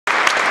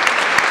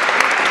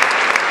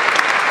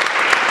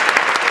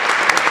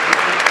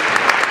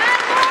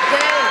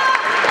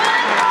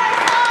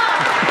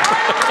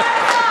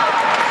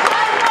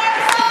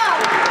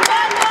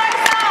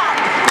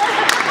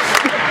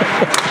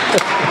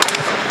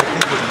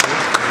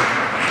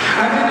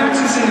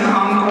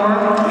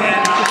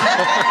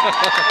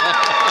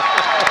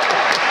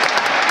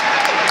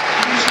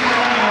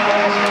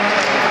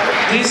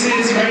This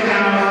is right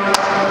now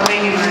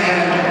playing in my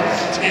head,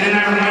 and then I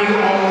remind you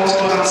all to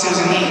go downstairs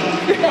and eat.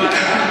 But,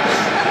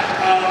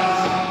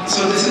 so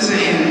this is a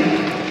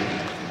hymn,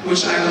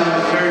 which I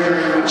love very,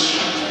 very much.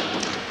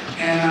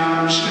 And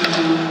I'm just going to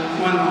do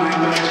one line,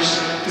 but it just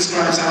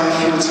describes how I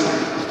feel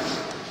tonight.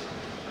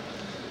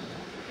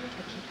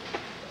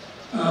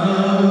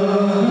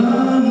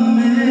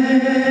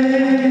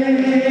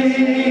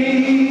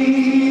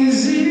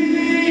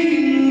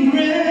 Amazing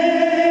grace,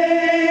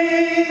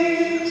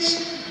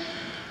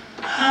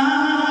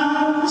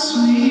 how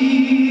sweet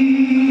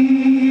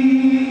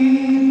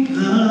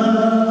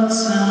the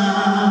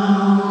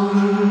sound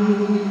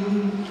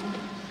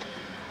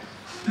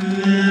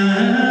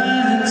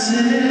that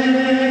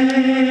saved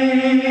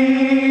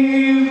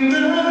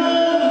the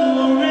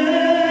wretch like me.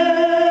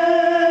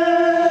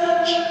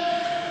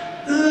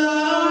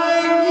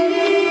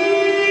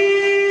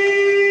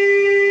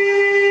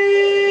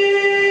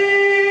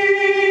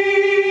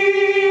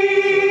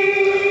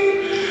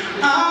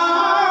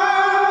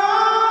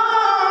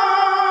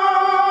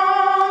 I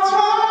once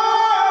was lost,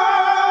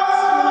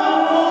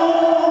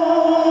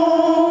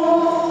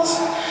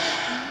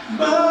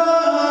 but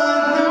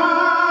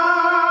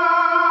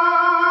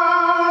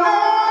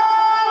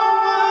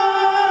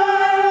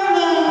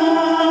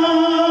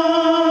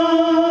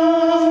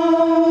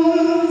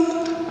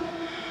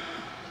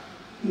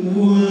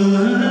was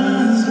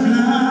blind,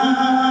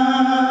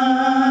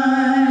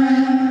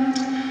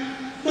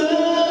 but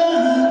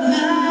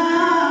now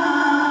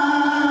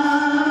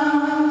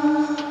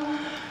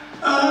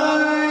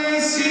I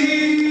see.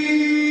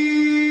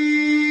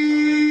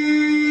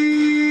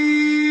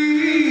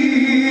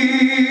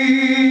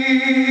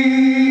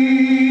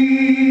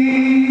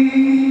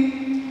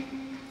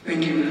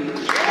 Thank you.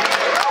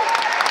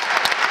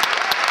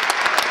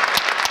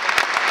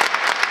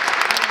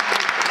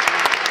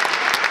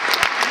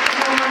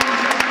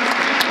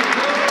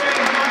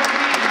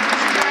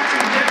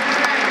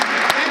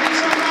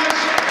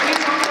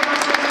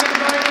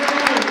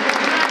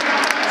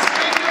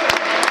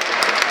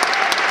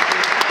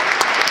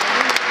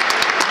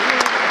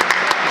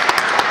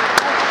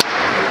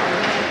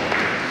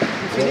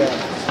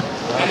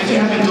 And if you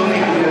haven't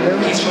donated,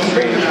 please feel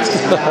free to ask.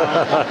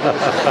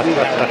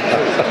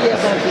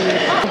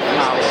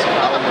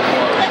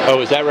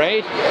 Oh, is that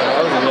right?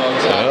 Oh,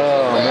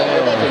 man.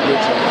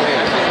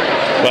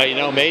 Well, you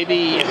know,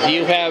 maybe if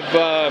you have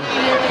to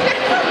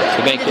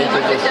make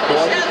into this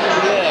sport.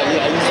 Yeah,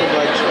 I used to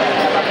like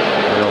track.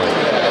 Really?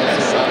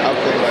 Up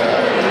in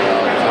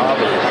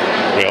Harvard.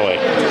 Really?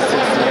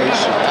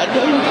 I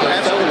know you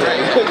can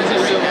celebrate.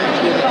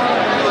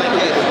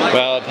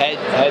 Well, I've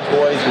had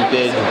boys who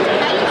did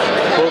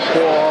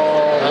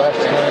football,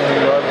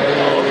 wrestling, rugby.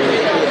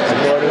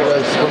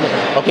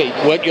 Okay,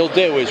 what you'll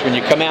do is when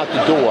you come out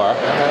the door,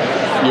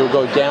 you'll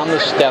go down the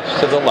steps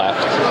to the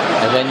left,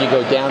 and then you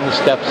go down the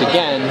steps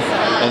again,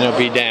 and it'll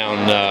be down.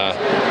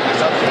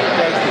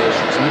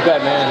 You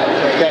bet, man.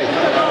 Okay.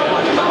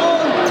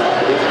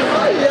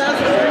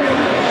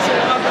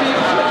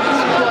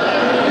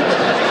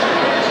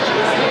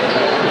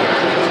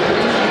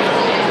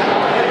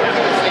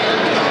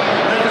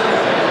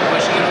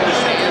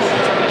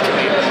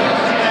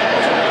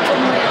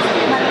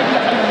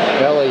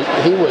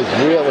 He was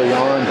really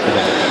on to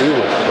that. He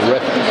was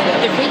terrific.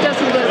 If he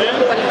doesn't get a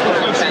recording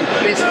contract,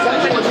 there's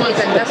something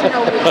that doesn't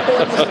know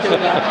recordings to do.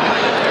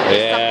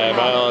 Yeah,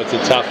 well, it's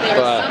a tough.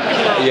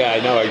 Yeah,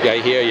 I know. I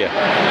hear you.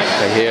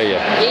 I hear you.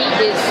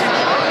 He's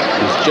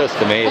just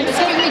amazing.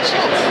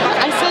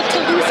 I said to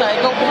Lisa, I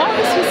go, why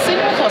is he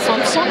singing with us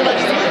on Sunday?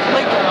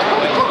 Like,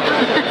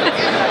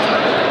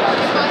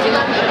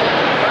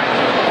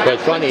 but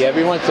it's funny,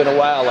 every once in a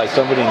while, like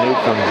somebody new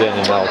comes in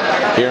and they'll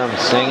hear him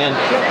singing,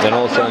 then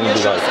all of a sudden you'll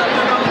be like,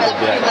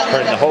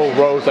 the whole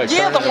row's like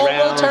yeah, turning the whole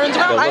around. row turns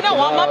around. I know,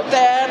 I'm up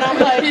there, and I'm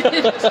like,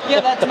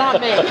 yeah, that's not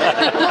me.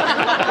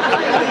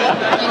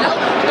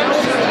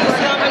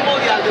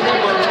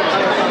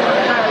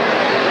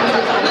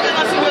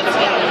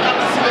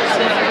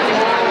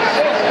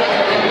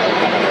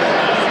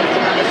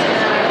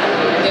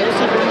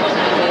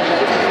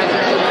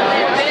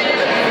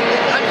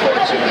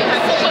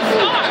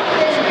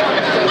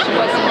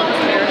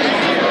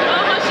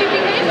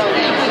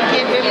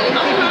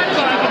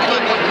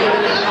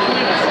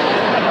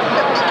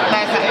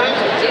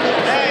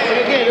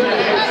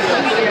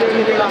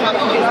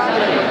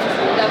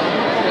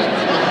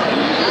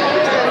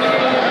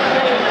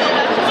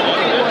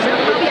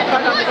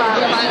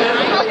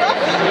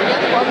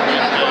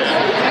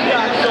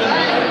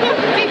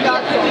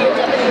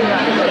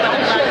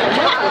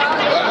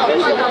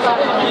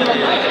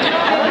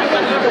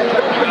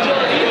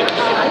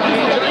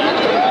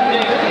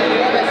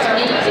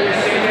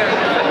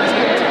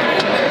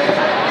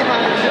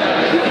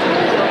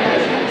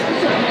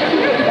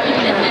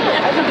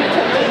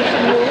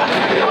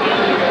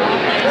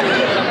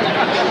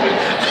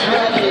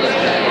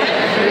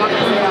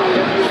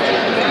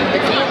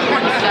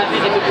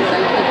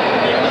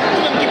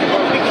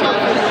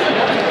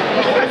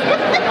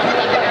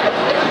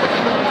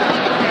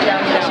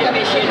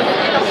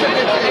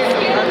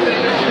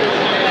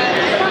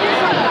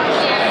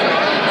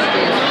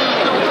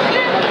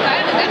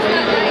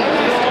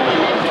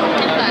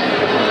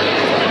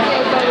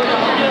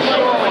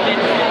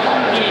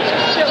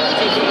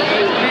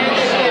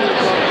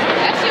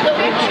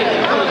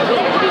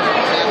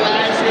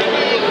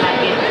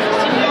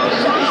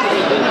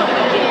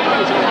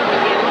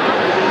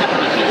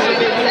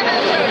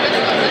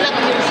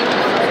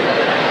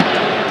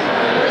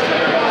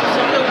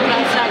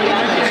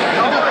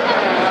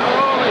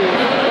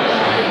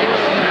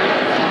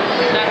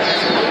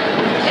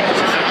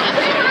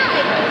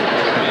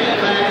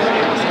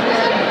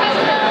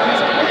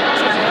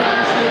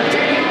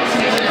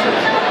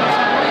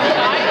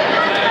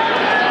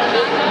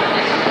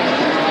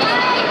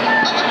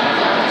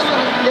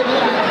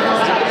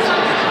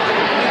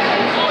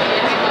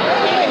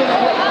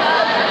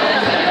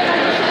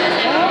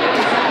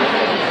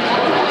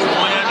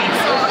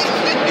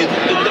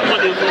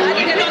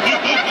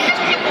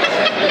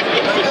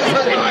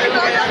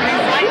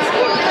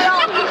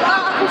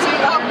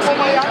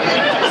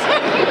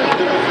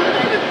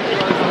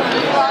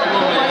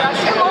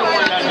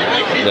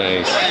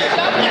 Nice.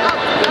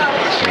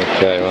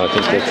 Okay, well, I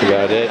think that's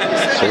about it.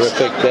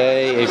 Terrific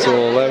day,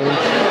 April 11th,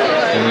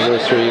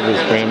 anniversary of his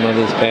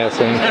grandmother's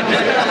passing.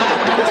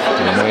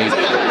 Mike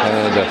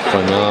had a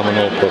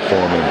phenomenal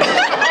performance.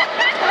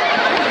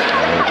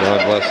 God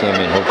bless him,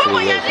 and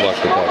hopefully he has luck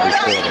with that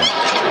recording.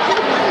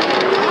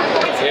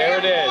 Here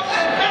it is.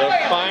 The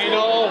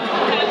final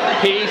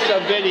piece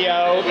of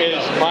video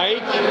is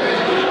Mike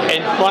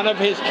in front of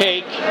his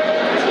cake.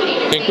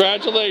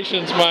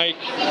 Congratulations, Mike.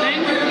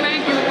 Thank you,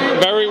 thank you.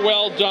 Very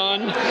well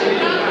done.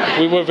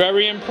 We were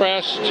very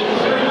impressed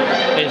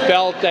and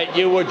felt that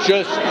you were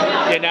just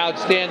an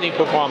outstanding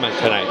performance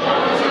tonight.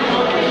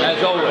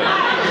 As always.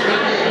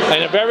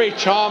 And a very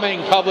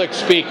charming public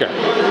speaker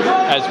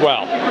as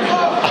well.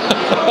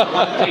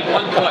 Take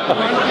one cut.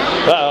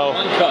 Uh-oh.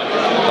 One cut.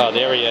 Oh,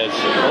 there he is.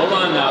 Hold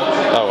on now.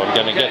 Oh, I'm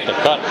going to get the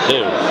cut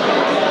too.